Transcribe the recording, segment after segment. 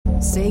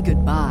Say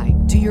goodbye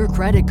to your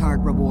credit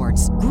card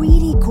rewards.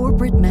 Greedy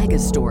corporate mega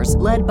stores,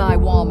 led by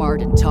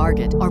Walmart and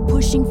Target, are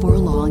pushing for a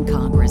law in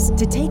Congress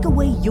to take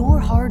away your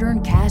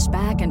hard-earned cash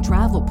back and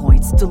travel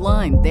points to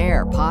line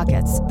their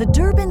pockets. The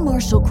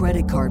Durbin-Marshall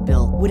credit card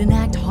bill would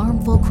enact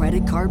harmful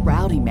credit card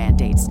routing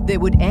mandates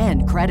that would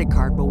end credit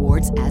card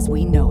rewards as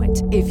we know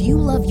it. If you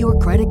love your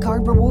credit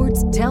card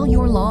rewards, tell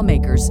your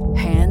lawmakers,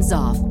 hands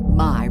off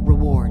my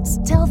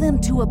rewards. Tell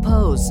them to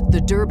oppose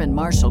the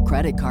Durbin-Marshall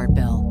credit card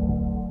bill.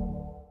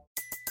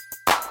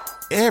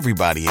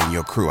 Everybody in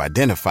your crew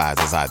identifies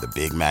as either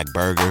Big Mac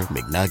Burger,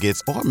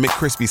 McNuggets, or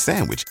McCrispy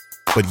Sandwich.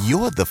 But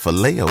you're the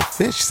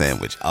Filet-O-Fish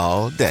Sandwich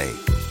all day.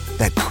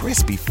 That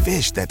crispy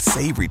fish, that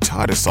savory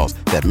tartar sauce,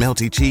 that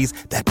melty cheese,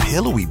 that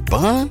pillowy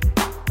bun.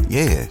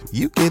 Yeah,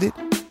 you get it.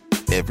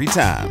 Every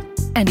time.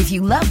 And if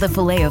you love the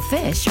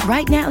Filet-O-Fish,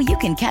 right now you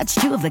can catch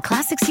two of the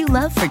classics you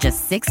love for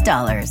just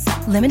 $6.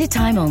 Limited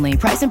time only.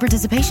 Price and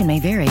participation may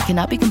vary.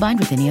 Cannot be combined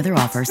with any other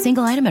offer.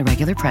 Single item at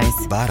regular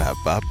price.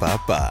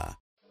 Ba-da-ba-ba-ba.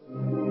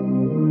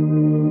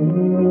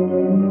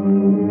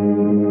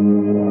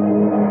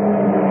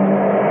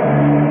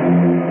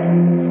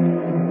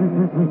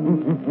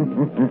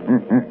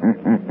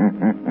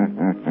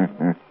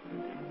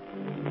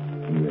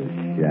 The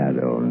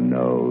shadow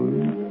knows.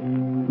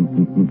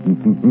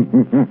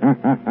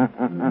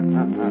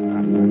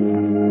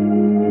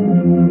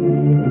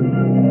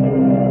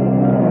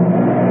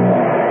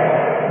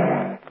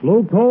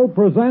 Blue Coal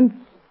presents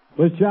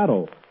The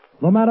Shadow,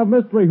 the man of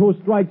mystery who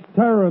strikes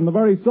terror in the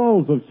very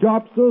souls of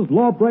sharpsters,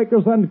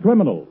 lawbreakers, and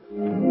criminals.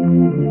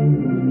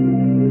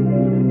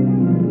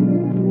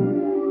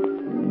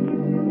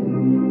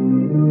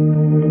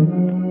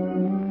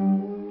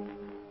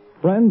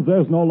 Friends,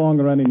 there's no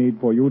longer any need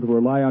for you to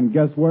rely on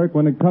guesswork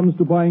when it comes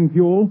to buying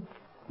fuel.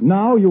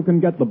 Now you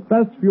can get the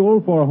best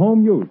fuel for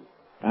home use,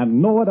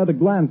 and know it at a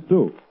glance,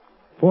 too.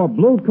 For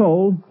Blue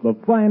Coal, the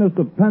finest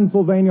of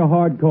Pennsylvania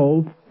hard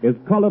coal, is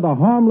colored a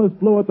harmless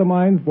blue at the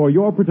mines for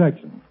your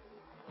protection,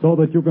 so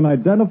that you can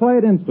identify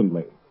it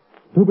instantly.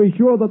 To be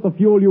sure that the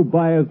fuel you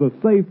buy is the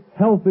safe,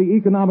 healthy,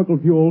 economical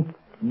fuel,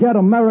 get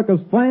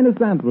America's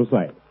finest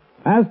anthracite.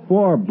 Ask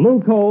for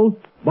Blue Coal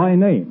by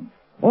name.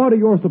 Order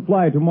your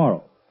supply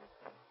tomorrow.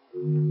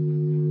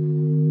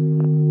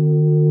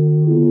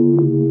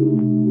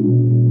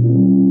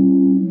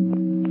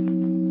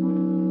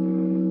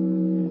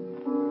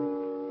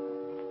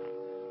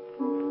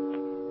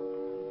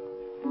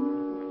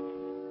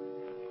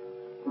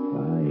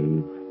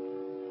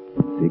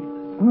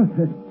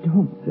 Arthur,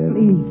 don't. 7,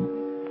 please.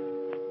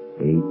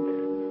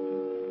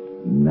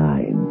 8,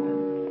 9.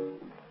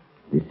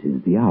 This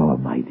is the hour,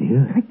 my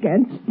dear. I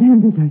can't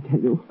stand it, I tell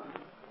you.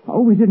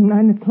 Always at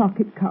 9 o'clock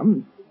it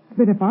comes.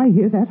 But if I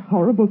hear that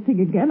horrible thing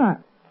again,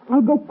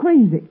 I'll go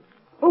crazy.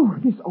 Oh,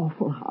 this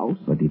awful house.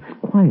 But it's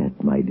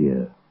quiet, my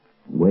dear.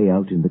 Way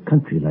out in the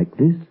country like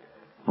this,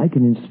 I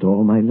can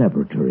install my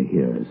laboratory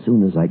here as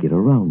soon as I get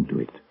around to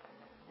it.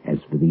 As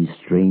for these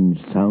strange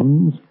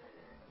sounds,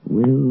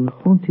 well,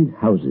 haunted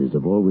houses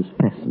have always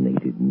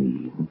fascinated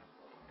me.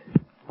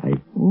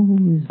 I've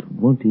always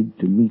wanted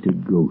to meet a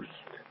ghost,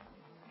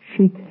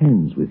 shake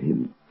hands with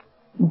him,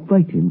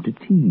 invite him to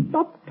tea.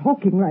 Stop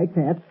talking like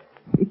that.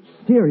 It's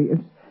serious.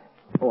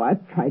 Oh,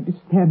 I've tried to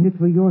stand it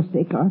for your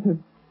sake, Arthur,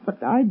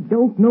 but I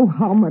don't know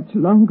how much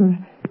longer.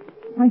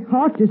 My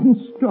heart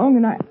isn't strong,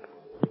 and I...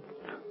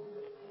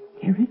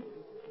 Hear it?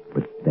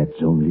 But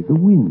that's only the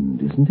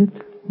wind, isn't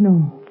it?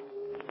 No.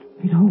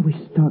 It always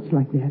starts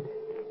like that.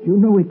 You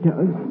know it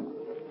does.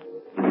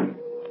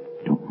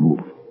 Don't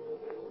move.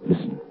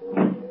 Listen.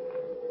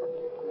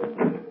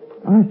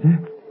 Arthur,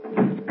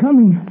 it's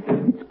coming.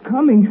 It's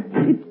coming.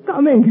 It's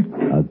coming.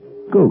 A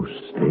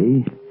ghost,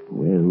 eh?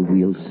 Well,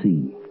 we'll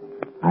see.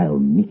 I'll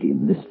meet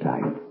him this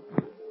time.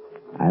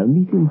 I'll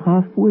meet him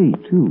halfway,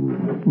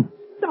 too.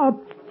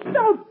 Stop!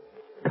 Stop!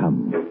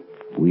 Come.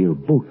 We'll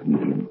both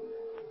meet him.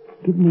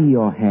 Give me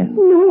your hand.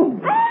 No!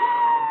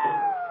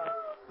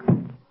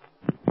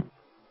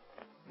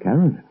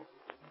 Carolyn.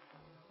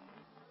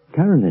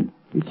 Carolyn,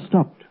 it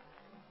stopped.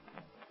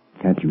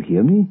 Can't you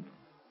hear me?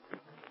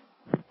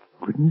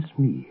 Goodness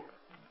me.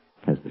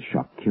 Has the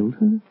shock killed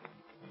her?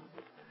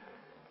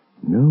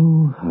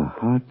 No, her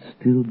heart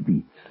still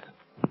beats.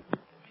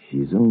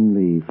 She's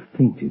only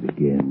fainted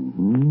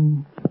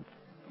again.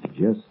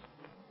 Just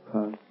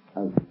pass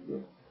out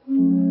there.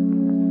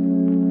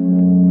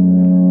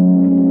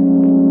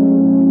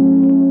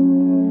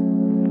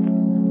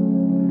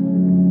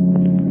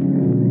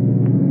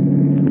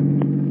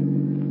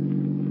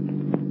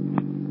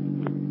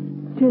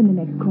 Turn the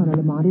next corner,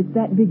 Lamont. It's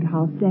that big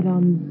house set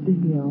on the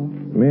hill.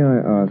 May I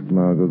ask,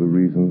 Margot, the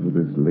reason for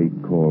this late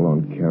call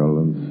on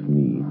Carolyn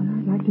Sneed? Well,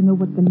 I'd like to know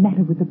what's the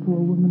matter with the poor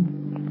woman.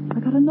 I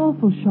got an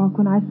awful shock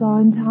when I saw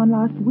her in town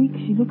last week.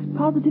 She looks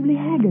positively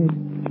haggard.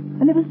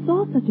 I never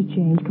saw such a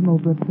change come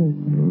over a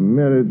person.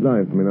 Married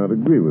life may not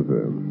agree with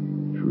her.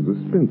 She was a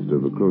spinster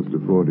for close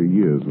to 40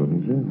 years,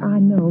 wasn't she? I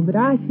know, but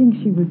I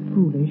think she was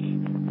foolish.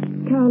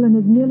 Carolyn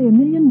has nearly $1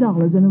 million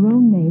in her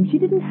own name. She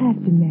didn't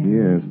have to marry.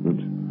 Yes, but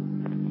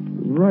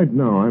right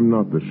now I'm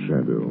not the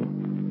shadow.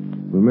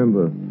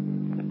 Remember,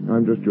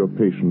 I'm just your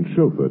patient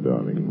chauffeur,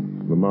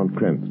 darling. Lamont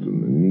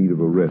Cranston, in need of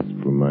a rest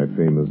from my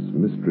famous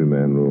mystery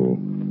man role.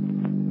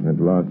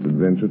 That last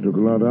adventure took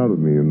a lot out of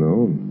me, you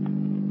know.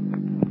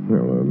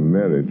 Well, a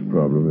marriage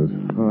problem is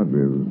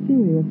hardly as...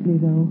 Seriously,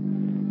 though,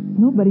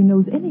 nobody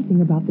knows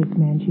anything about this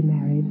man she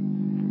married.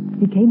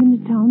 He came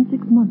into town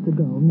 6 months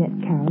ago, met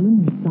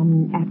Carolyn in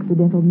some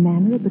accidental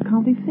manner at the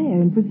county fair,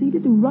 and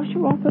proceeded to rush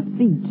her off her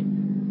feet.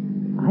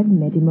 I've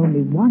met him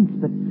only once,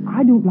 but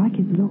I don't like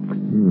his looks.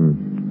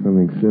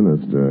 Something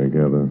sinister, I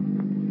gather.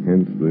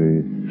 Hence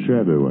the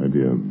shadow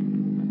idea.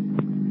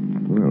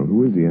 Well,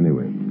 who is he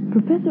anyway?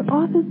 Professor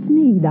Arthur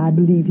Sneed, I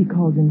believe he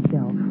calls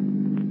himself.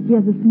 He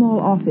has a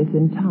small office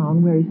in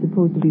town where he's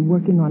supposed to be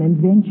working on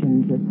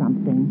inventions or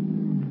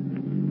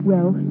something.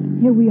 Well,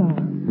 here we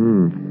are.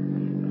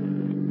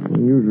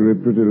 Usually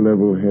pretty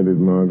level-headed,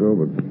 Margot,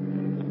 but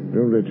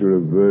don't let your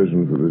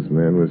aversion for this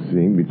man we're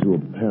seeing be too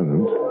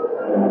apparent.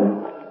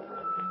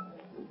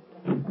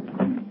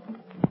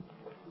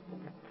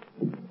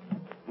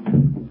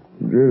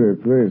 Dreary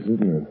place,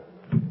 isn't it?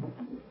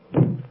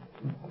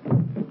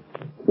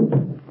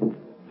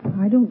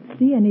 I don't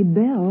see any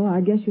bell.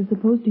 I guess you're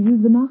supposed to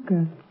use the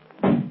knocker.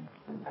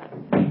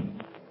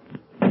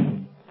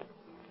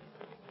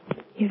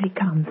 Here he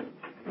comes.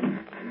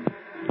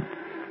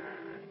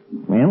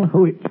 Well,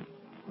 who is...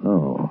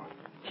 Oh,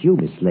 it's you,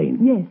 Miss Lane.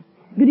 Yes.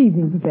 Good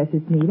evening, Professor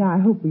Sneed. I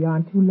hope we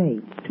aren't too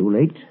late. Too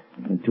late?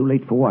 Too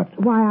late for what?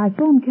 Why, I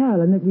phoned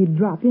Carolyn that we'd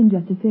drop in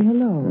just to say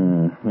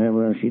hello.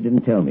 Well, she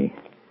didn't tell me.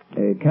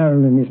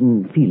 Carolyn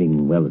isn't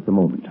feeling well at the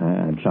moment.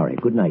 I'm sorry.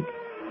 Good night.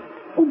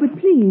 Oh, but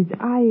please,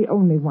 I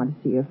only want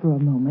to see her for a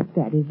moment.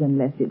 That is,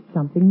 unless it's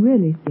something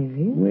really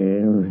serious.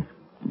 Well,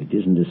 it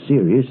isn't as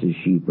serious as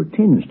she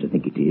pretends to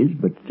think it is,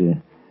 but,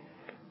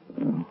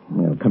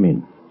 well, come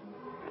in.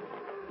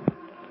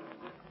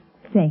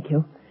 Thank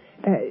you.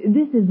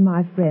 This is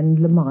my friend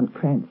Lamont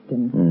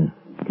Cranston.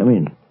 Come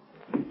in.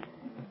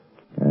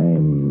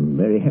 I'm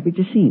very happy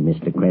to see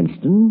Mr.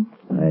 Cranston.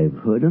 I've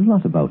heard a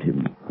lot about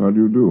him. How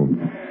do you do?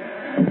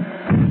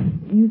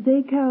 You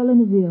say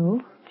Carolyn is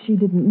ill? She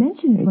didn't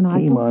mention it when I...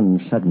 It came on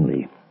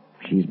suddenly.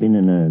 She's been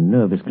in a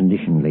nervous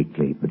condition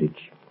lately, but it's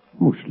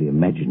mostly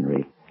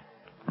imaginary.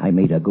 I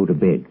made her go to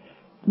bed.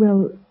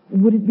 Well,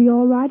 would it be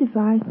all right if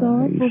I saw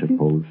her? I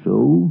suppose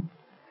so.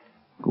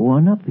 Go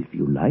on up if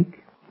you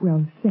like.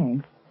 Well,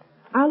 thanks.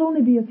 I'll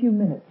only be a few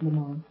minutes,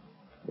 Lamont.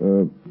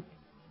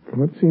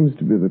 What seems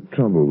to be the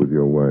trouble with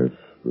your wife,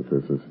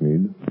 Professor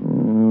Sneed?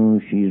 Oh,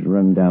 she's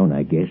run down,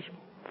 I guess.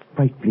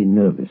 Frightfully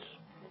nervous.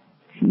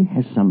 She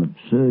has some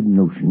absurd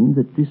notion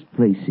that this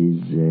place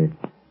is,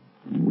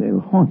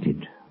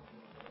 haunted.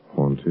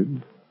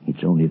 Haunted?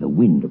 It's only the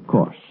wind, of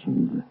course,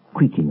 and the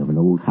creaking of an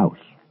old house.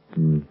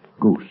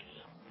 Ghosts.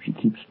 She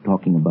keeps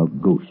talking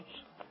about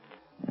ghosts.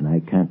 And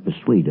I can't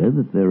persuade her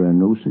that there are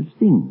no such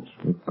things.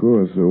 Of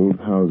course, old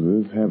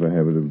houses have a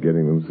habit of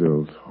getting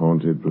themselves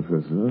haunted,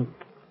 Professor.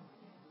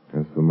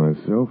 As for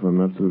myself, I'm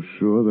not so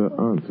sure there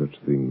aren't such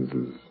things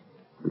as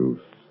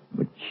ghosts.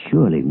 But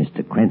surely,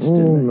 Mr. Cranston...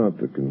 Oh, not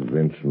the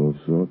conventional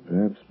sort,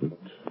 perhaps, but...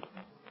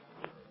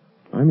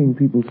 I mean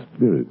people's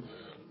spirits.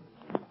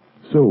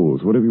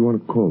 Souls, whatever you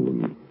want to call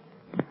them.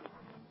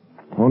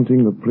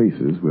 Haunting the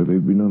places where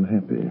they've been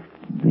unhappy.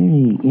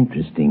 Very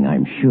interesting,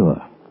 I'm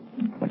sure.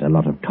 But a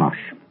lot of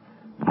tosh.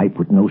 I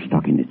put no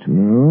stock in it.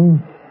 No?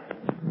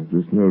 I'm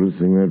just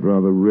noticing that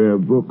rather rare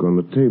book on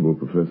the table,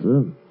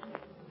 Professor.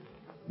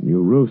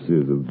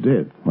 Neuroses of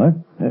Death. What?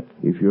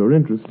 If you're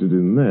interested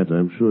in that,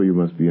 I'm sure you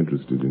must be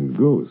interested in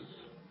ghosts.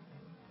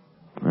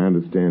 I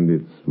understand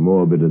its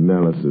morbid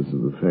analysis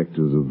of the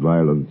factors of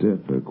violent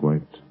death are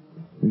quite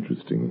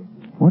interesting.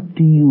 What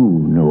do you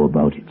know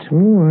about it?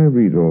 Oh, I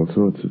read all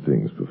sorts of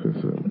things,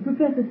 Professor.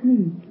 Professor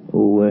Sneed.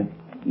 Oh,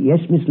 yes,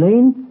 Miss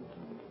Lane?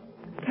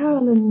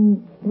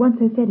 Carolyn wants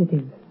her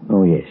sedative.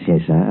 Oh, yes.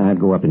 I'll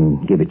go up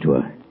and give it to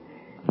her.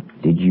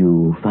 Did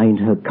you find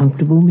her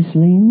comfortable, Miss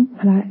Lane?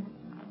 Well,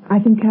 I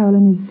think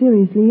Carolyn is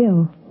seriously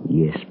ill.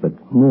 Yes, but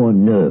more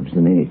nerves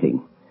than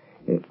anything.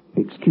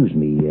 Excuse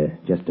me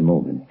just a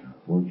moment,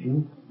 won't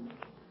you?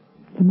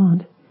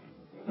 Lamont,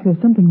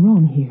 there's something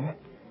wrong here.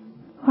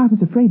 I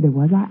was afraid there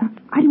was.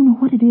 I don't know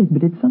what it is,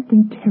 but it's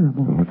something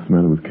terrible. What's the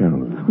matter with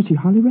Carolyn? Well, she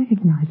hardly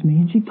recognized me,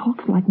 and she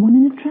talks like one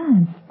in a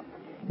trance,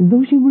 as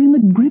though she were in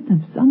the grip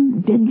of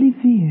some deadly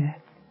fear.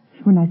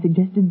 When I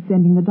suggested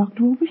sending the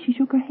doctor over, she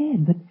shook her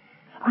head, but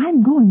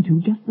I'm going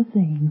to just the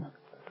same.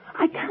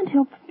 I can't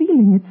help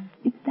feeling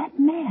it's that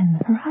man,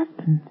 her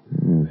husband.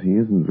 Yes, he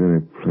isn't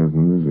very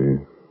pleasant, is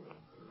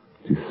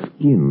he? His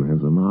skin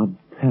has an odd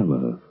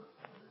pallor.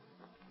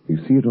 You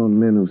see it on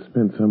men who've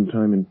spent some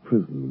time in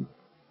prison.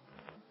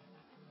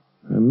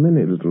 There are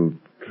many little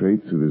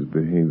traits of his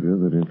behavior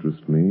that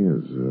interest me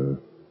as a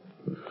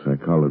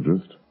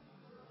psychologist.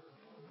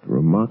 A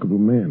remarkable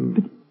man.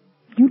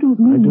 But you don't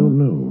know... I don't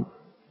know.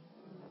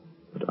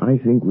 But I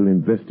think we'll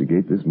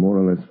investigate this more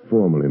or less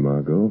formally,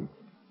 Margot.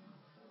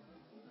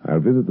 I'll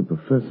visit the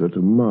professor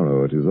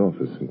tomorrow at his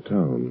office in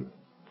town.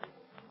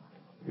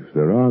 If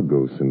there are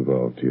ghosts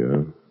involved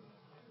here,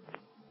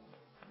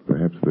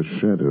 perhaps there the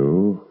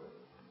shadow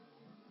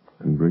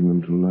and bring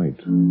them to light.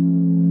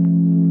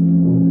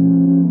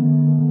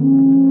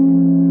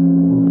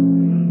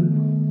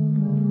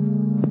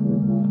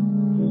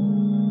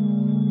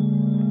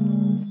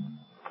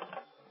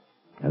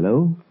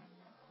 Hello?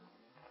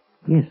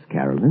 Yes,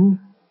 Carolyn.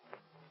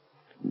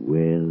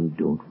 Well,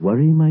 don't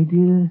worry, my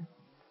dear.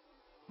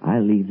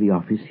 I'll leave the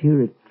office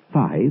here at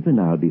 5, and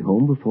I'll be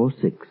home before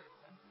 6.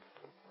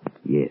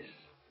 Yes,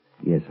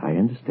 I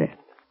understand.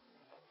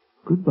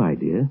 Goodbye,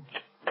 dear.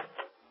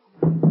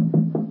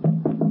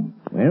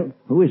 Well,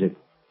 who is it?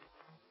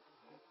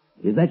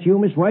 Is that you,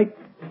 Miss White?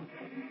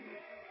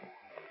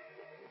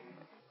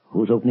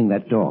 Who's opening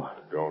that door?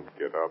 Don't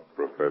get up,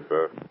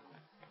 Professor.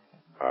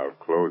 I'll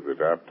close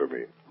it after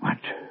me. What?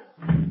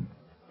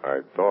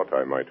 I thought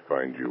I might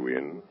find you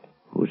in.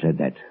 Who said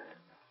that?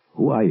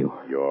 Who are you?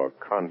 Your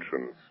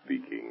conscience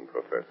speaking,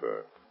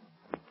 Professor.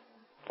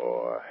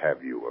 Or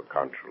have you a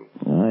conscience?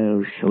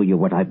 I'll show you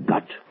what I've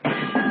got.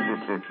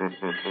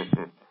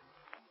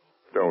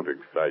 Don't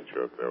excite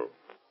yourself.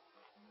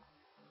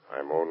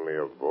 I'm only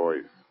a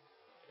voice.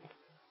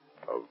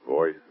 A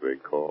voice they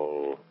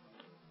call...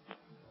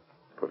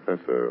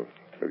 Professor,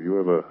 have you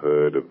ever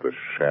heard of the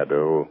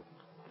shadow?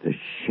 The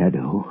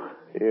shadow?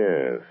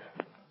 Yes.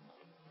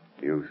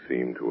 You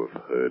seem to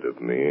have heard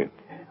of me.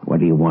 What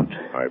do you want?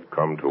 I've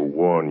come to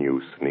warn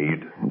you,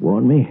 Sneed.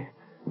 Warn me?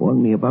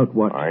 Warn me about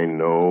what? I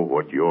know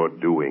what you're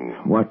doing.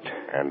 What?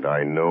 And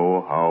I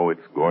know how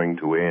it's going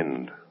to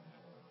end.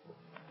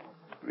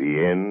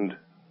 The end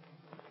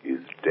is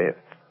death.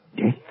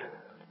 Death?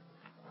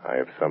 I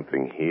have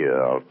something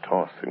here I'll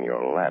toss in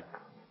your lap.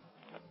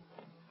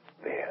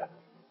 There.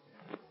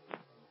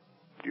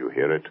 Do you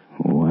hear it?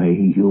 Why,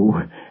 you...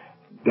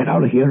 Get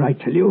out of here, I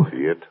tell you.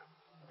 See it?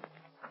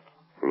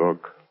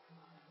 Look.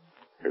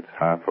 It's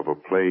half of a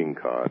playing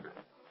card.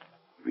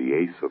 The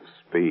ace of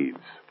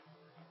spades.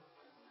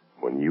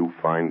 When you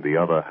find the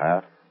other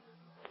half,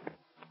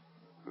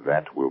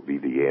 that will be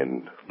the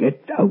end.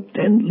 Get out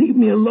and leave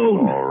me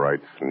alone. All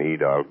right,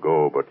 Sneed, I'll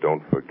go, but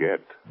don't forget.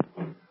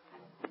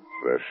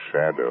 The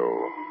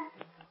shadow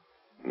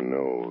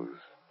knows.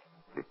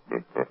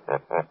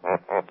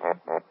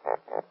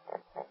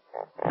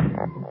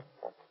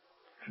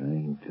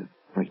 Trying to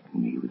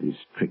frighten me with his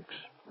tricks.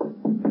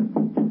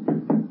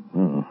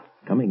 Oh,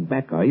 coming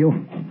back, are you?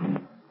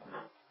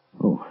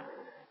 Oh,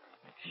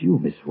 it's you,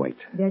 Miss White.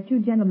 There are 2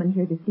 gentlemen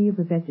here to see you,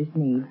 Professor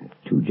Sneed.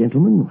 2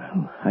 gentlemen?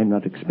 Well, I'm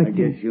not expecting...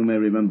 I guess you may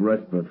remember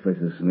us,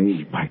 Professor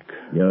Sneed. Spike.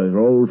 Your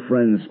old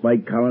friends,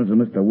 Spike Collins and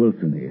Mr.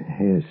 Wilson here.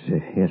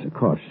 Yes, of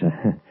course.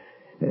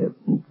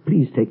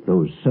 Please take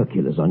those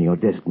circulars on your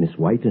desk, Miss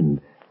White, and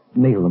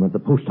mail them at the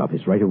post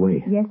office right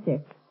away. Yes, sir.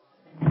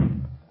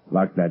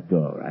 Lock that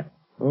door, right?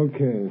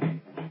 Okay.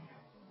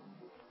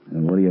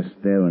 And what are you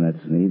staring at,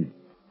 Sneed?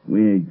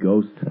 We ain't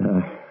ghosts.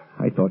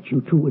 I thought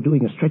you 2 were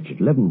doing a stretch at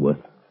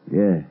Leavenworth.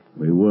 Yeah,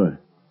 we were.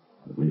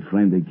 But we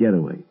framed a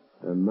getaway.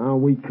 And now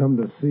we come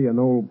to see an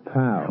old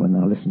pal. Well,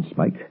 now listen,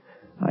 Spike.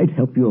 I'd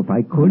help you if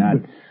I could.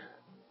 Nuts.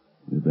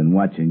 We've been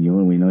watching you,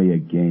 and we know your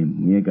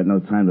game. We ain't got no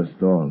time to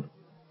stall.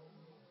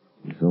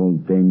 This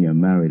old dame you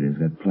married has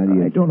got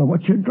plenty I don't know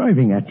what you're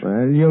driving at.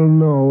 Well, you'll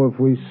know if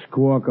we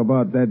squawk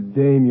about that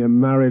dame you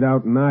married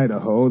out in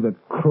Idaho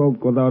that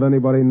croaked without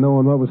anybody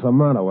knowing what was the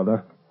matter with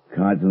her.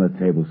 Cards on the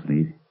table,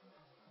 Sneed.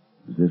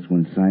 Has this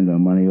one signed our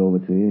money over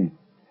to you?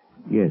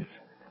 Yes.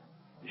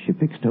 She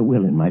fixed her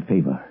will in my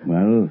favor.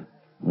 Well,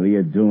 what are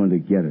you doing to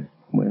get it?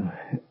 Well,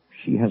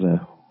 she has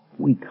a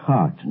weak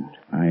heart, and...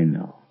 I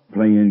know.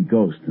 Playing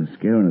ghost and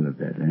scaring her to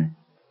death, eh?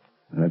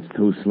 Well, that's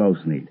too slow,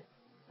 Sneed.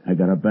 I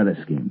got a better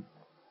scheme.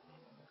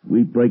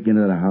 We break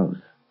into the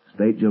house,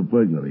 stage a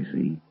burglary,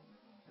 see?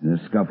 In a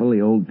scuffle,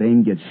 the old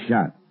dame gets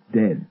shot,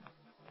 dead.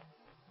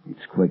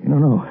 It's quick.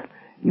 No,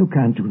 you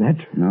can't do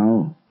that.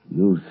 No,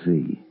 you'll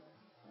see.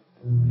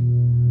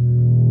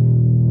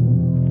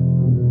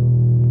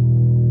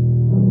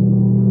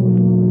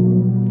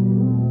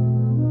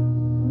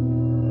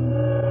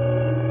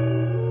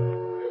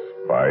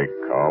 Spike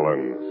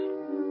Collins.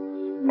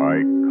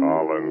 Spike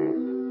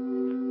Collins.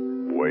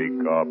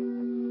 Wake up.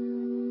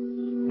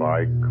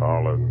 Spike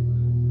Collins.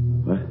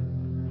 What?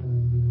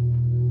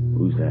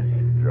 Who's that?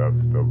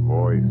 Just a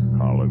voice,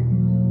 Collins.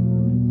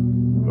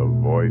 The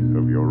voice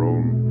of your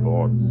own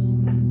thoughts,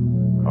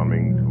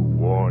 coming to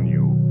warn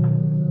you.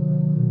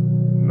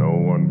 No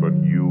one but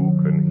you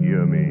can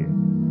hear me.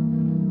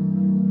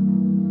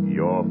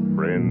 Your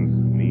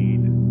friend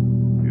Sneed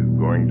is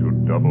going to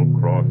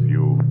double-cross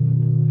you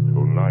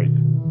tonight.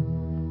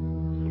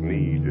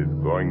 Sneed is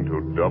going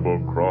to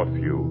double-cross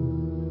you.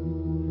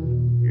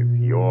 It's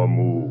your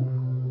move.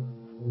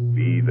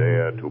 Be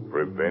there to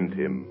prevent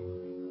him.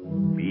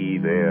 Be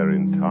there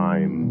in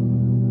time.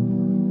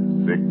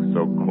 6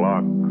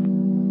 o'clock.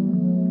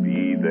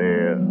 Be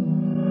there.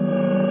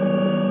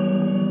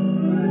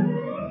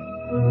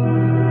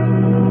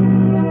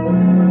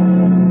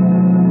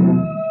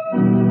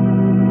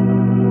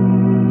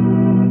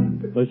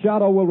 The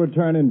Shadow will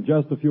return in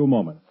just a few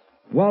moments.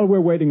 While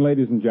we're waiting,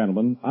 ladies and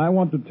gentlemen, I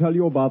want to tell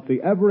you about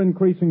the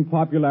ever-increasing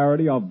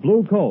popularity of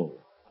Blue Coal.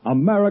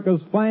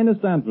 America's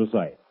finest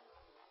anthracite.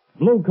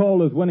 Blue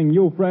Coal is winning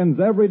new friends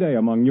every day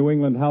among New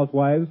England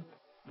housewives.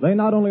 They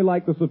not only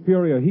like the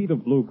superior heat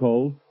of Blue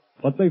Coal,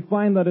 but they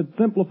find that it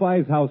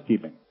simplifies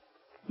housekeeping.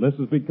 This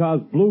is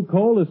because Blue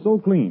Coal is so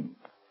clean.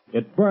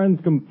 It burns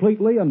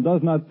completely and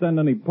does not send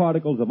any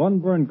particles of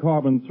unburned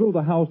carbon through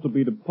the house to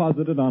be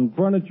deposited on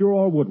furniture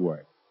or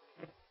woodwork.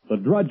 The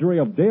drudgery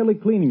of daily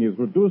cleaning is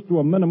reduced to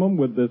a minimum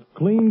with this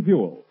clean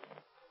fuel.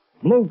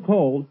 Blue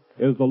Coal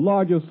is the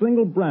largest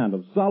single brand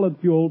of solid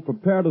fuel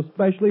prepared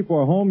especially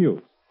for home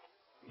use.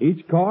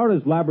 Each car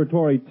is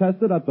laboratory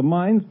tested at the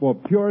mines for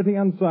purity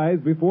and size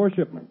before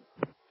shipment.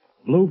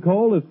 Blue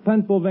Coal is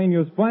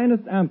Pennsylvania's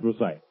finest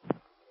anthracite.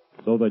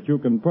 So that you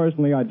can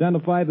personally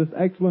identify this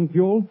excellent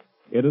fuel,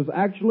 it is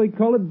actually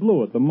colored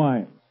blue at the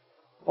mines.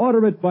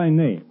 Order it by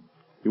name.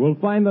 You will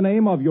find the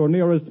name of your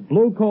nearest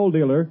Blue Coal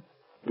dealer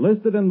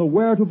listed in the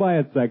Where to Buy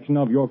It section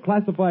of your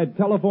classified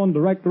telephone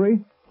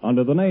directory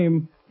under the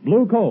name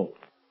Blue Coal.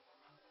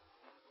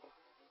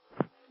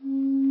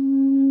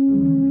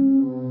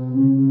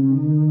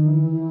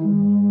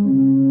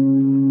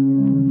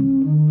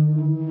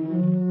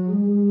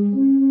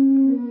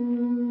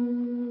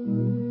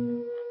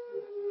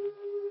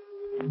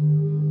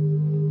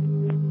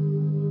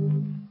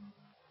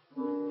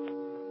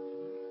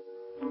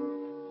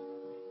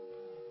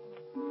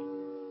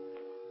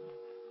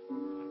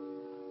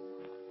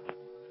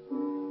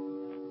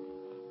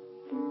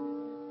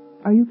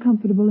 Are you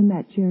comfortable in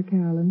that chair,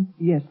 Carolyn?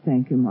 Yes,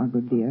 thank you,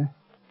 Margaret, dear.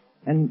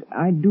 And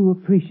I do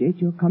appreciate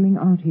your coming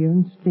out here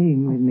and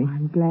staying with me.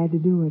 I'm glad to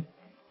do it.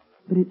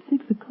 But it's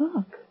 6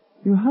 o'clock.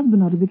 Your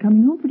husband ought to be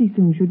coming home pretty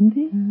soon, shouldn't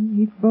he?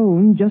 He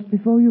phoned just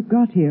before you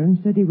got here and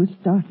said he was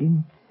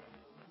starting.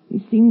 He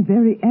seemed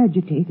very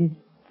agitated.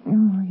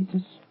 Oh, he's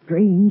a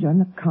strange,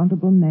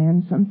 unaccountable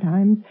man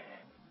sometimes.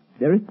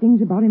 There are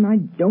things about him I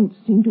don't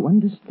seem to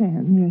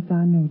understand. Yes,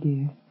 I know,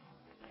 dear.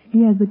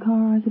 He has the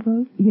car, I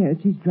suppose? Yes,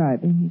 he's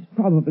driving. He's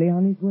probably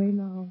on his way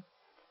now.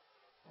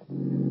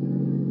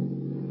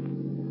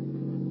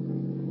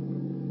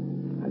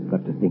 I've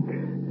got to think.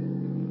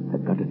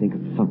 I've got to think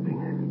of something.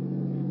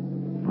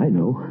 I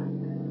know.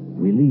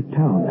 We leave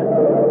town.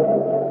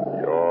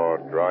 You're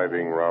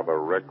driving rather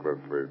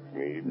recklessly,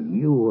 Sneed.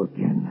 You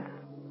again.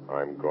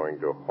 I'm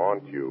going to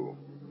haunt you.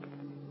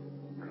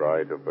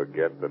 Try to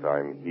forget that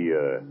I'm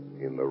here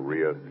in the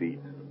rear seat.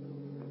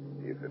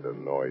 If it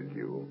annoys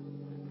you.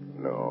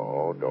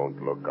 No, don't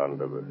look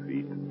under the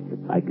seat.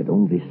 If I could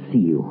only see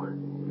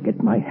you,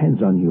 get my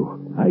hands on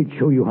you, I'd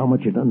show you how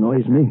much it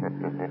annoys me.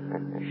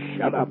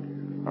 Shut up.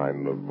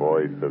 I'm the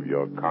voice of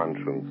your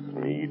conscience,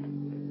 Sneed.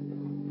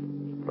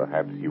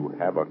 Perhaps you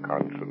have a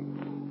conscience.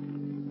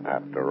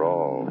 After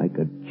all. I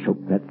could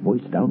choke that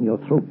voice down your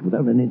throat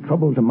without any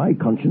trouble to my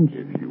conscience.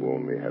 If you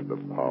only had the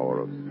power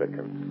of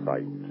second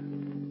sight,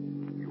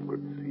 you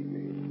could see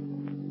me.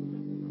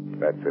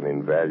 That's an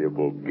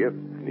invaluable gift,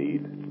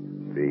 Sneed.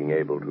 Being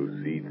able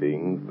to see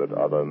things that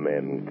other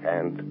men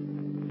can't.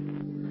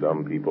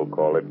 Some people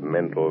call it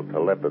mental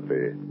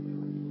telepathy.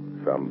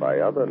 Some by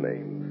other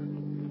names.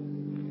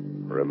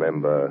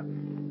 Remember,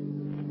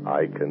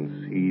 I can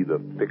see the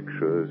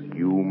pictures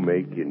you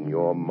make in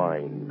your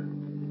mind.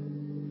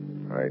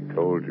 I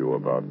told you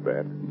about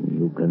that.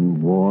 You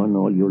can warn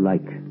all you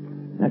like.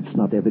 That's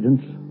not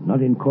evidence.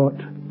 Not in court.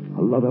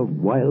 A lot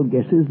of wild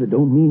guesses that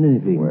don't mean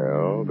anything.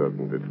 Well,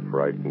 doesn't it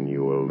frighten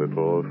you a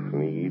little,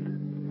 Sneed?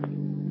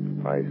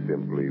 I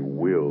simply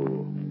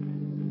will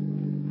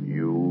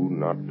you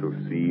not to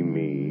see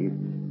me,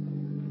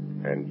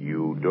 and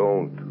you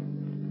don't.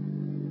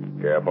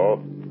 Careful.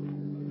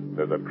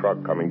 There's a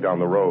truck coming down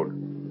the road.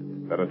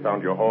 Better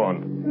sound your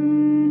horn.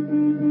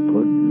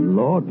 Good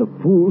Lord, the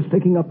fool's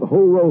taking up the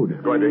whole road.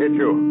 It's going to hit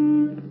you.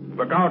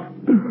 Look out.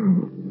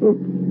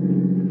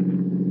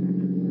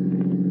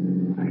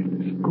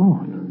 It's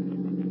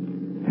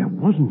gone. There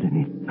wasn't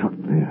any truck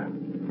there.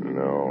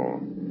 No.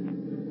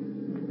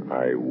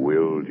 I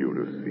willed you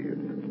to see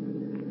it.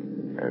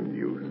 And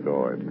you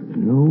saw it.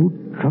 No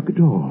truck at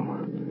all.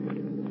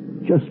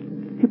 Just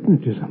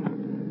hypnotism.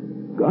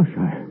 Gosh,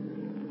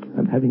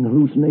 I'm having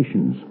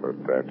hallucinations. But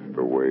that's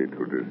the way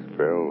to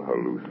dispel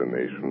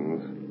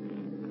hallucinations.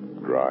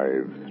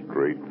 Drive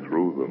straight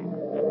through them.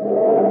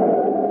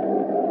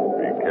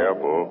 Be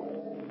careful.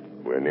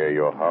 We're near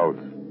your house.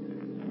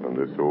 And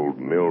this old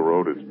mill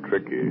road is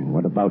tricky.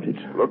 What about it?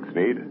 Look,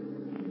 Sneed.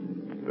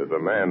 There's a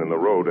man in the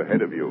road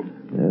ahead of you.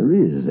 There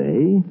is,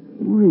 eh?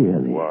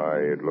 Really? Why,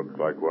 it looks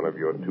like one of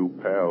your two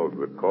pals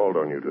that called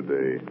on you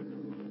today.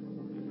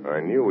 I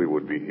knew he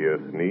would be here,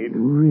 Sneed.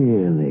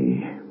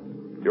 Really?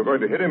 You're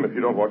going to hit him if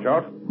you don't watch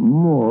out.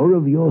 More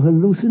of your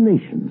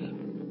hallucinations.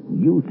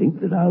 You think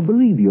that I'll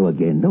believe you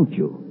again, don't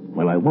you?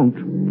 Well, I won't.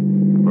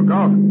 Look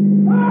out.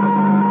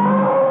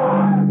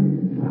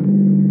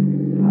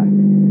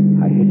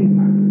 I hit him.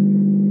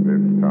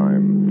 This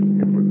time,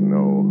 it was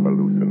no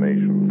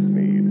hallucination,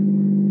 Sneed.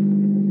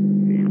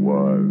 He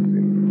was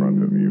in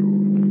front of you.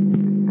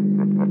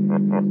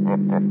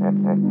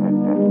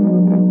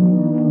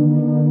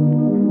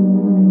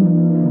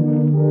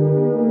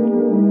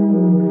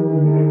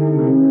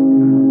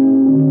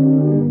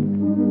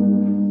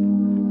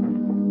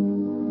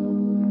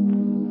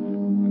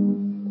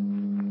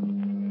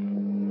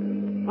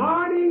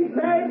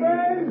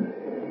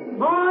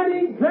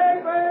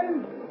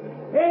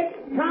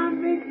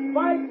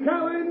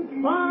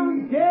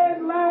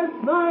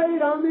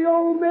 on the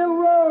Old Mill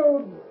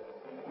Road.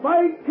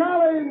 Spike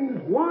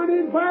Collins,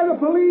 wanted by the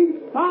police,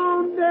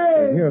 found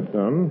dead. Here,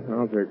 son.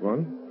 I'll take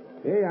one.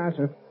 Here you are,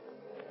 sir.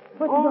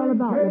 What's it all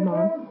about,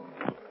 Lamont?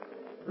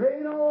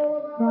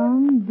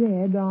 Found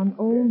dead on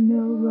Old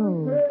Mill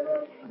Road.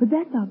 But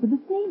that's after the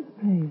Sneed's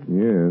place.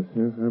 Yes,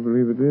 I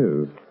believe it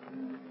is.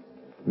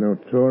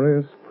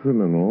 Notorious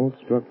criminal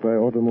struck by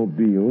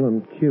automobile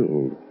and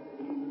killed.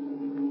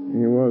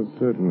 He was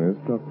certainly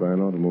struck by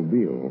an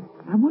automobile.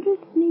 I wonder if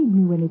Sneed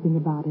knew anything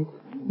about it.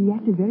 He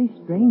acted very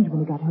strange when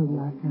he got home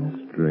last night.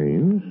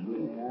 Strange?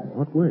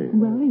 What way?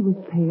 Well, he was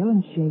pale and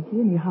shaky,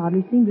 and he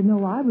hardly seemed to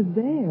know I was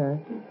there.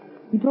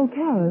 He told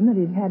Carolyn that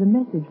he'd had a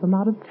message from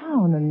out of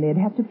town, and they'd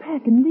have to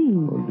pack and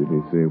leave. Oh, did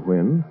he say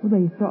when? Well,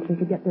 they thought they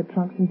could get their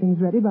trunks and things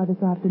ready by this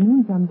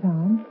afternoon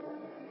sometime.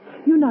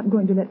 You're not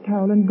going to let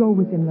Carolyn go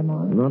with him,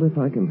 Lamont? Not if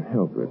I can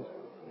help it.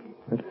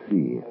 Let's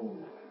see.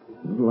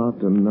 A little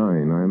after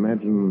 9, I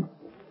imagine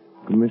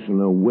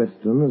Commissioner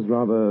Weston is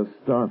rather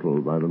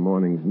startled by the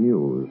morning's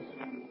news.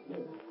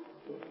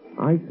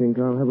 I think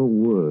I'll have a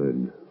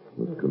word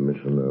with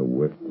Commissioner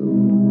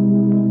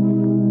Weston.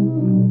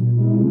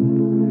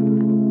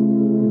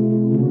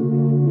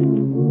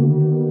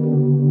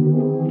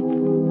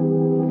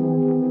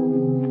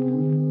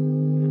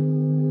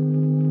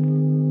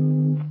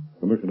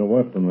 Commissioner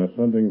Weston, they're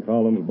sending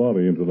Collins'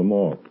 body into the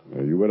morgue.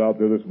 You went out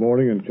there this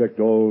morning and checked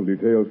all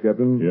details,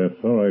 Captain? Yes,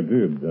 sir, I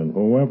did. And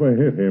whoever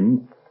hit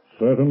him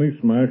certainly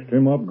smashed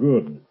him up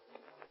good.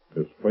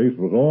 His face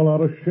was all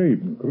out of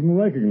shape and couldn't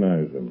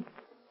recognize him.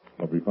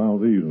 But we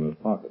found these in his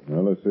pocket.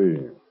 Now, let's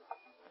see.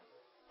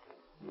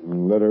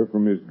 Letter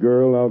from his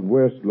girl out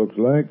west, looks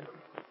like.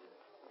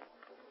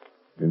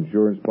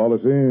 Insurance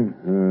policy.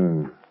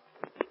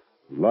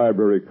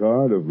 Library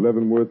card of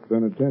Leavenworth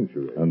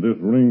Penitentiary. And this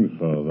ring,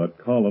 sir, that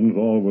Collins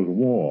always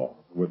wore,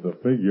 with the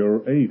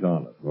figure 8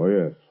 on it. Oh,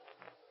 yes.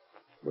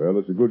 Well,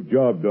 it's a good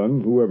job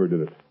done, whoever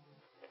did it.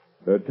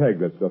 Tag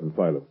that stuff and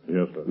file it.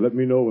 Yes, sir. Let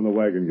me know when the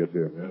wagon gets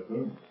here. Yes,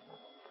 sir.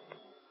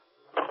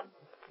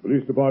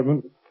 Police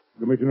Department,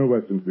 Commissioner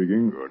Weston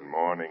speaking. Good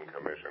morning,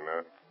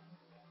 Commissioner.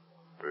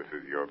 This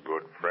is your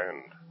good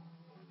friend,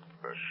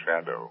 the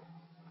Shadow.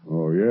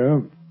 Oh,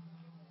 yeah?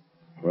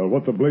 Well,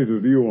 what the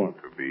blazes do you want?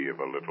 To be of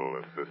a little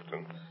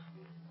assistance,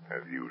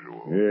 as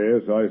usual.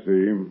 Yes, I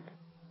see.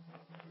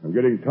 I'm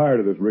getting tired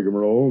of this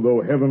rigmarole,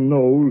 though heaven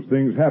knows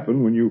things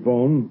happen when you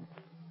phone.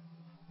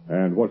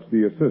 And what's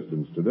the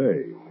assistance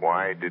today?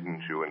 Why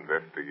didn't you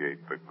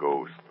investigate the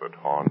ghost that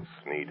haunts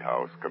Sneed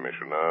House,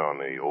 Commissioner, on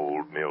the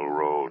Old Mill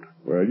Road?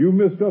 Well, you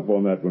missed up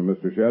on that one,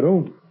 Mr.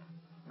 Shadow.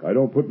 I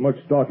don't put much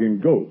stock in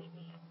ghosts,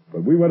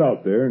 but we went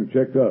out there and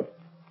checked up,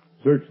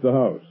 searched the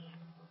house.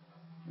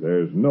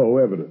 There's no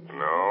evidence.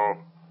 No.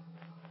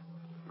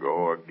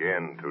 Go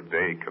again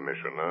today,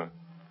 Commissioner.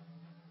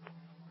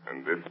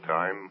 And this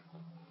time,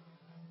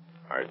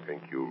 I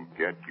think you'll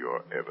get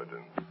your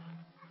evidence.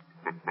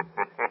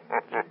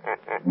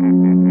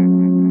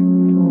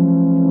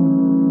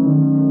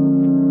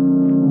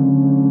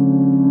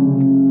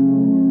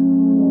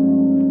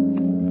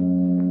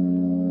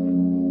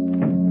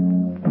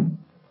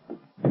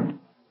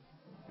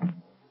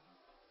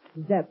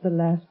 Is that the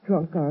last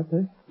trunk,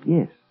 Arthur?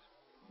 Yes.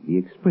 The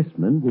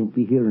expressman won't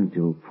be here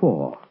until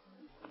 4.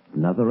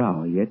 Another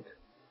hour yet.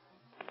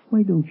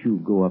 Why don't you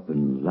go up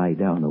and lie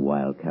down a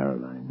while,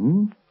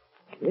 Caroline,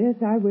 Yes,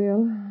 I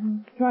will.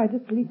 I'll try to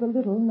sleep a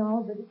little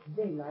now that it's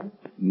daylight.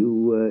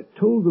 You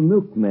told the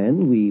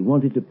milkman we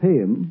wanted to pay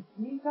him.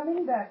 He's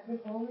coming back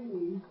before we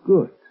leave.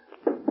 Good.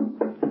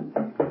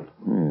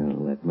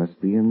 Well, that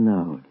must be him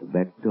now at the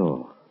back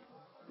door.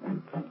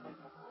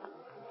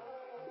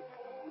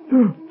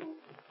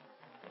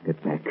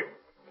 Get back.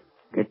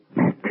 Get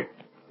back.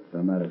 What's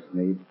the matter,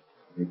 Sneed?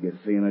 Think you're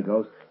seeing a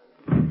ghost?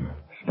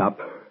 Stop.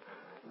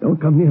 Don't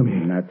come near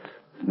me. Nuts.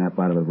 Snap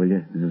out of it, will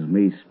you? This is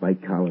me,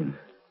 Spike Collins.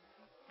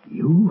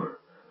 You?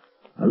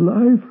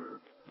 Alive?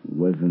 It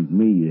wasn't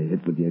me you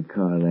hit with your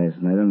car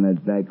last night on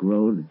that back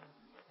road.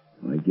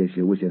 Well, I guess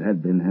you wish it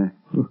had been,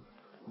 huh?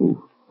 Who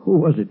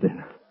was it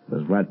then? It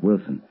was Rat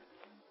Wilson.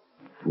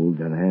 Fool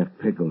got half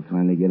pickled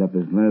trying to get up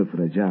his nerve for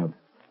the job.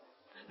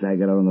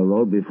 Staggered out on the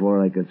road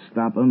before I could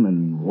stop him,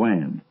 and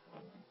wham!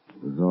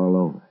 It was all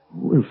over.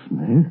 Wilson,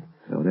 eh?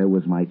 So there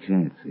was my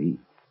chance, see?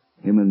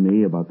 Him and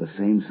me about the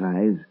same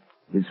size,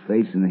 his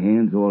face and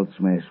hands all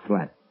smashed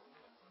flat.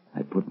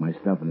 I put my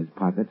stuff in his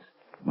pockets,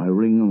 my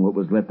ring and what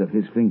was left of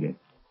his finger.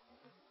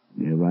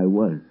 There I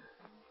was,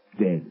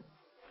 dead.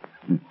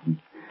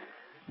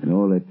 And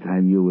all that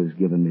time you was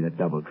giving me the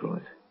double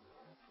cross.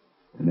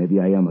 And maybe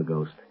I am a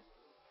ghost,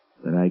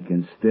 but I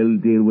can still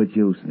deal with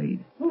you,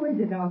 Sneed. Who is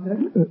it, Arthur?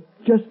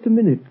 Just a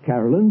minute,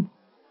 Carolyn.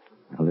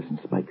 Now listen,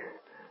 Spike.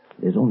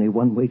 There's only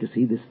one way to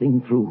see this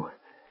thing through.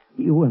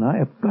 You and I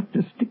have got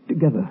to stick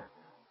together.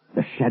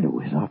 The Shadow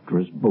is after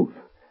us both.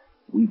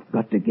 We've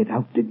got to get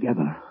out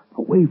together,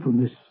 away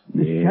from this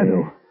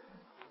Shadow.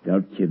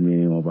 Don't kid me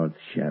anymore about the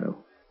Shadow.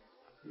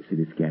 You see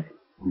this cat?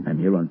 I'm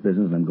here on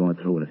business and I'm going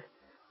through with it.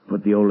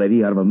 Put the old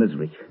lady out of her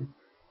misery.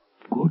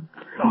 Good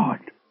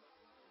Lord.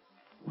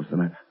 What's the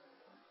matter?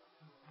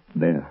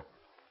 There.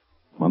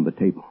 on the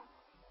table.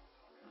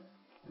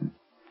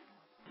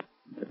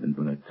 Nothing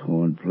but a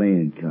torn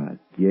playing card.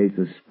 The ace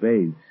of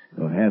spades,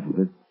 or half of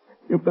it.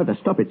 You've got to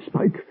stop it,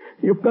 Spike.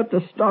 You've got to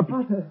stop.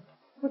 Arthur,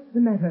 what's the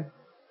matter?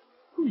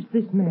 Who's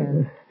this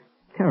man?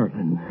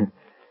 Carolyn,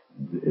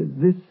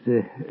 this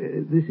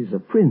is a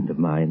friend of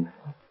mine.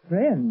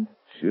 Friend?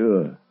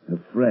 Sure, a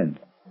friend.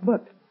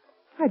 But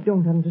I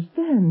don't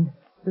understand.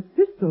 The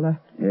pistol,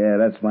 Yeah,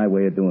 that's my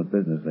way of doing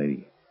business,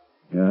 lady.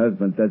 Your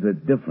husband does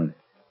it different.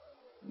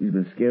 He's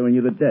been scaring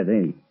you to death,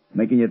 ain't he?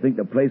 Making you think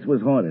the place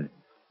was haunted.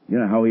 You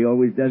know how he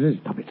always does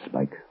it? Stop it,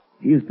 Spike.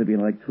 He used to be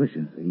an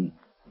electrician, see?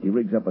 He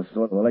rigs up a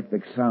sort of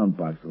electric sound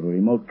box with a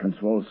remote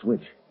control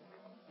switch.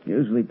 He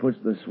usually puts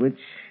the switch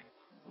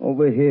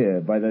over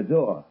here by the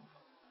door.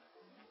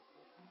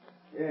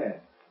 Yeah,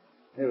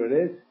 here it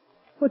is.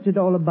 What's it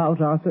all about,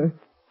 Arthur?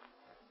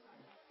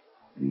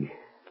 The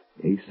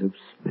ace of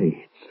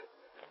spades.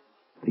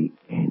 The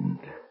end.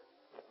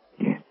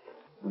 Death.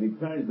 When he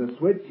turns the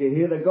switch, you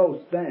hear the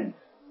ghost dance.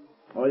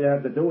 All you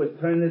have to do is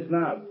turn this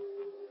knob.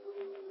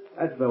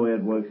 That's the way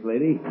it works,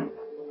 lady.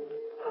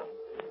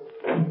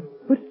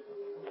 But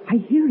I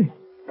hear it.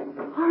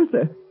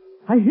 Arthur,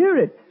 I hear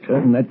it.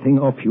 Turn that thing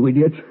off, you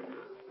idiot.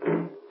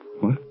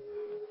 What?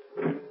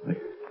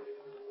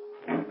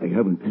 I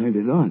haven't turned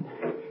it on.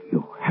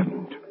 You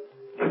haven't.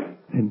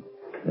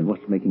 And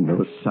what's making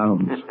those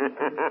sounds?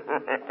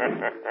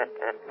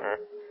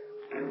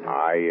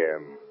 I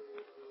am.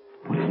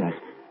 What's that?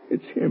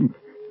 It's him.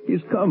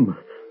 He's come.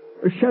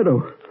 A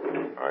shadow.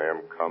 I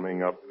am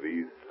coming up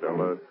these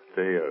cellar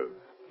stairs.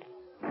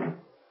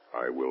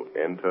 I will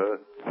enter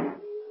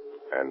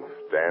and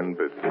stand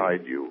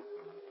beside you.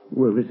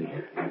 Where is he?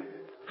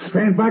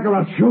 Stand back or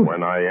I'll shoot.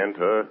 When I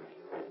enter,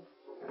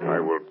 I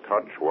will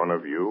touch one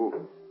of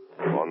you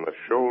on the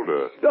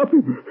shoulder. Stop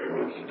him.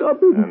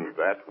 Stop him. And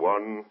that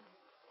one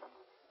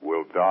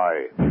will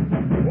die.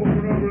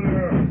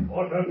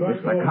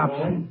 It's the cops.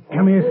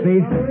 Come here,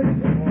 Sneed.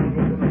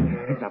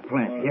 It's a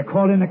plant. You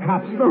called in the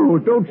cops. No,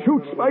 don't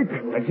shoot, Spike.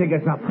 The jig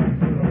is up.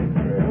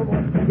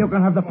 You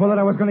can have the bullet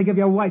I was going to give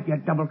your wife, you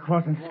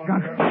double-crossing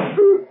skunk.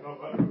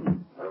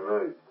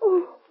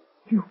 Oh,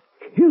 you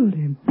killed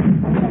him.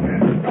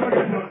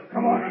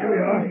 Come on, here we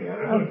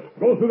are.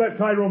 Go through that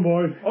side room,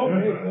 boys.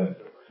 Okay.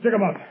 Stick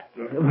him up.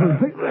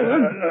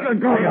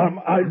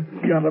 I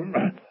got him.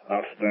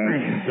 Now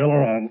stand still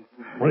or I'll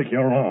break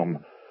your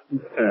arm.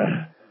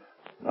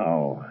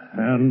 Now,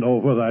 hand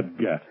over that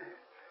gat.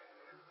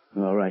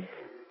 All right.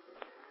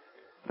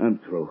 I'm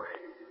through.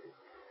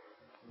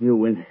 You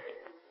win.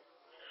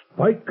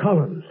 Spike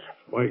Collins.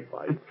 Spike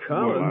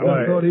Collins?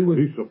 I thought he was...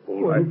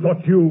 I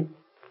thought you...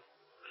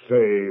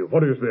 Say,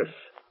 what is this?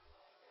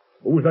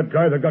 Who was that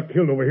guy that got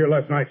killed over here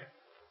last night?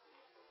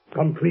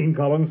 Come clean,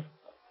 Collins.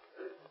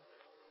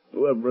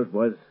 Whoever it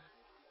was,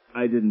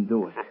 I didn't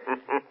do it.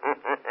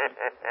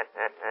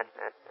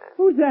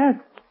 Who's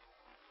that?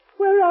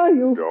 Where are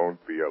you? Don't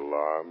be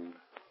alarmed.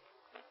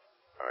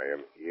 I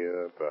am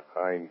here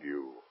behind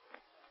you,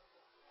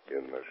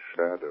 in the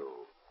shadow.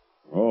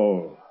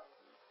 Oh.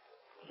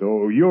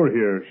 So you're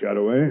here,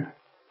 Shadow, eh?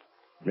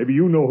 Maybe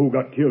you know who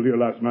got killed here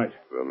last night.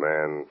 The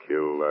man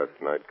killed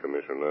last night,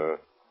 Commissioner,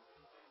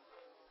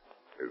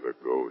 is a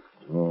ghost.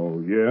 Oh,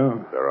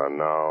 yeah? There are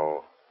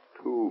now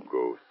 2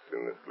 ghosts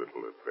in this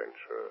little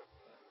adventure.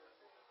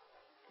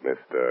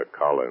 Mr.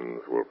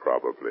 Collins will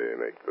probably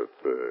make the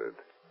 3rd.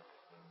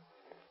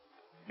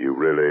 You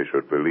really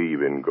should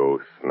believe in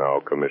ghosts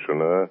now,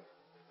 Commissioner.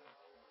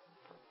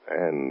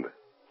 And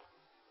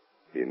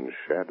in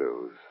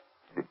shadows.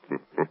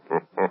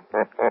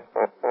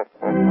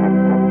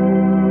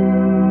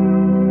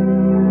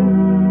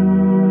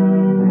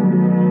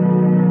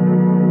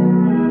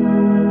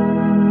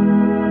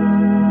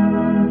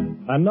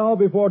 And now,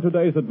 before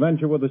today's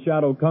adventure with the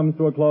Shadow comes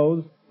to a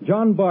close,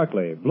 John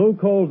Barclay, Blue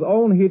Coal's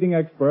own heating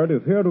expert,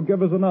 is here to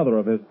give us another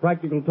of his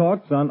practical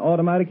talks on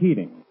automatic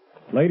heating.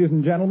 Ladies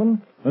and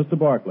gentlemen, Mr.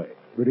 Barclay.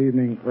 Good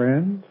evening,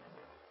 friends.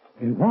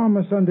 In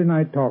former Sunday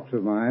night talks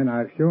of mine,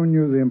 I've shown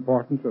you the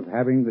importance of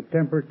having the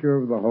temperature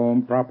of the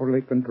home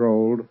properly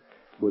controlled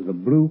with a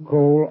Blue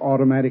Coal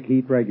automatic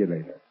heat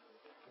regulator.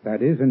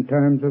 That is, in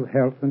terms of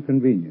health and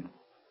convenience.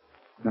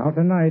 Now,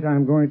 tonight,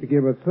 I'm going to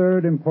give a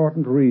third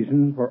important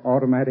reason for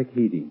automatic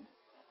heating: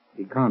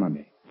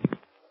 economy.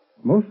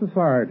 Most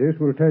authorities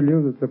will tell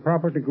you that the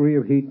proper degree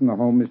of heat in the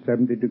home is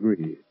 70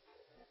 degrees.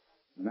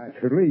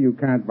 Naturally, you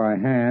can't by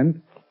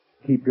hand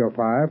keep your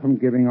fire from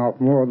giving off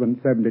more than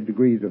 70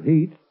 degrees of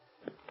heat,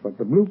 but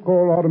the Blue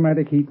Coal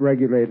automatic heat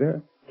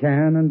regulator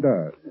can and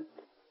does.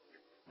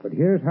 But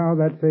here's how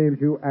that saves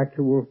you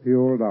actual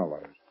fuel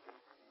dollars.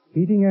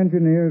 Heating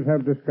engineers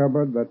have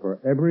discovered that for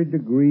every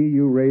degree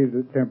you raise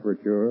the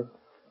temperature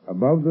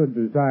above the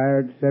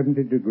desired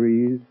 70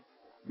 degrees,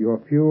 your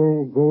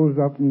fuel goes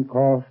up in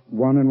cost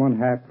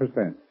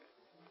 1.5%.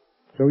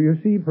 So you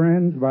see,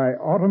 friends, by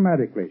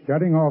automatically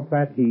shutting off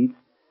that heat,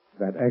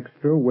 that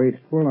extra,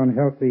 wasteful,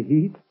 unhealthy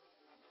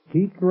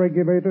heat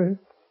regulator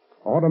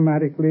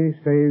automatically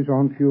saves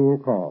on fuel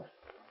costs.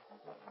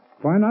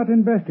 Why not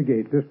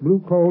investigate this Blue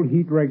Coal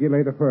heat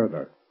regulator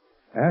further?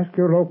 Ask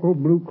your local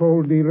blue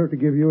coal dealer to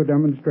give you a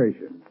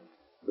demonstration.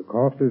 The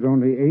cost is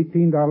only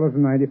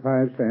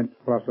 $18.95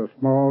 plus a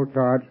small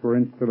charge for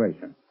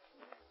installation.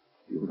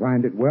 You'll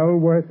find it well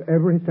worth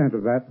every cent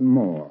of that and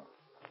more.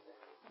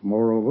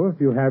 Moreover,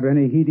 if you have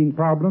any heating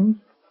problems,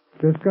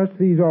 discuss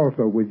these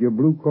also with your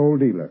blue coal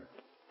dealer.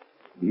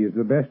 He is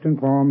the best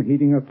informed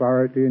heating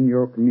authority in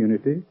your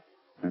community,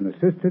 and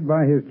assisted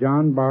by his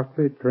John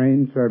Barclay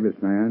trained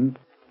serviceman,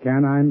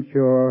 can, I'm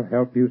sure,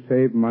 help you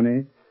save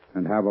money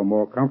and have a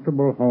more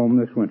comfortable home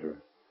this winter.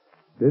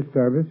 This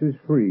service is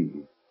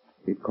free.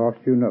 It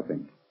costs you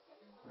nothing.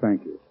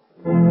 Thank you.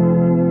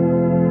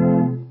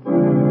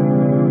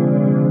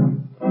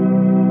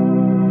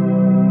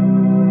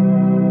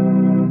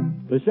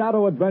 The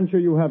Shadow adventure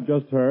you have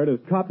just heard is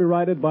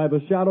copyrighted by The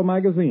Shadow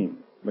magazine.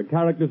 The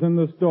characters in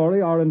this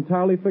story are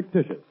entirely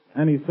fictitious.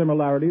 Any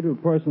similarity to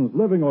persons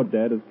living or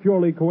dead is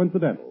purely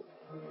coincidental.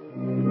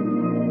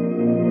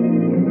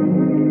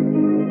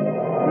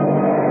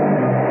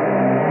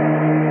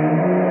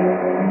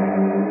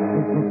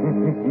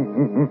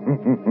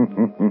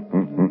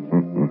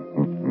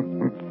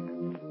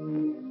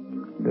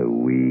 The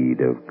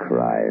weed of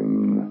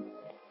crime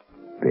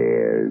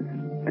bears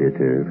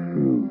bitter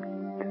fruit.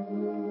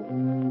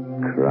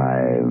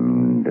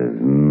 Crime does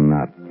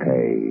not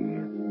pay.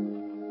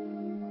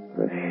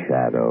 The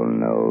Shadow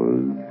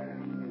knows.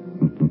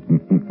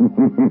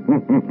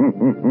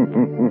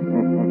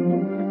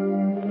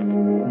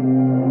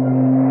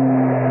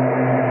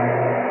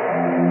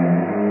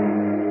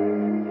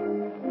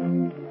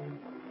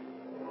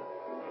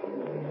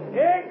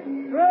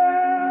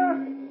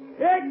 Extra!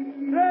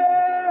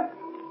 Extra!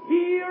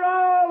 Hear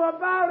all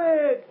about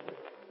it!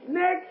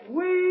 Next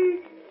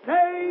week,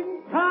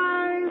 same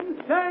time,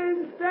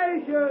 same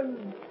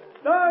station.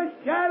 The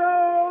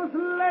Shadow's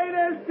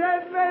latest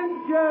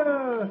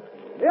adventure.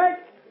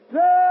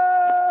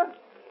 Extra!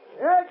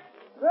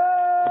 Extra!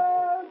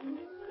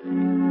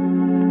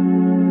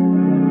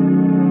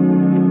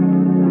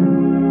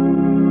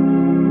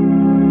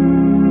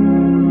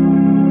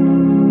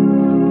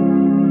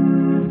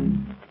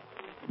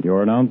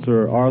 Your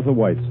announcer, Arthur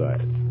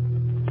Whiteside.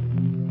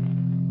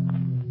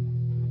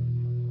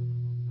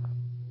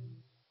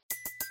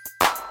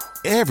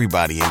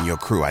 Everybody in your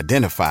crew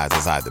identifies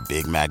as either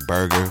Big Mac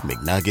Burger,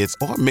 McNuggets,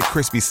 or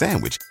McCrispy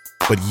Sandwich.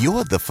 But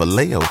you're the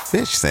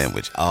Filet-O-Fish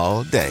Sandwich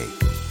all day.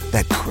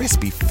 That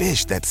crispy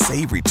fish, that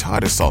savory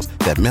tartar sauce,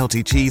 that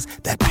melty cheese,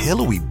 that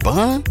pillowy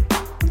bun.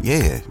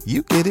 Yeah,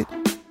 you get it.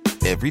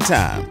 Every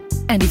time.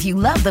 And if you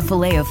love the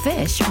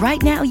Filet-O-Fish,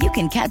 right now you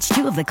can catch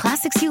two of the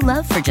classics you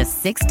love for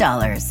just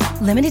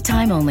 $6. Limited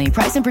time only.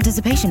 Price and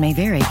participation may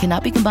vary.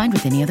 Cannot be combined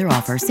with any other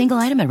offer. Single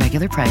item at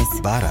regular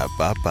price.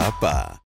 Ba-da-ba-ba-ba.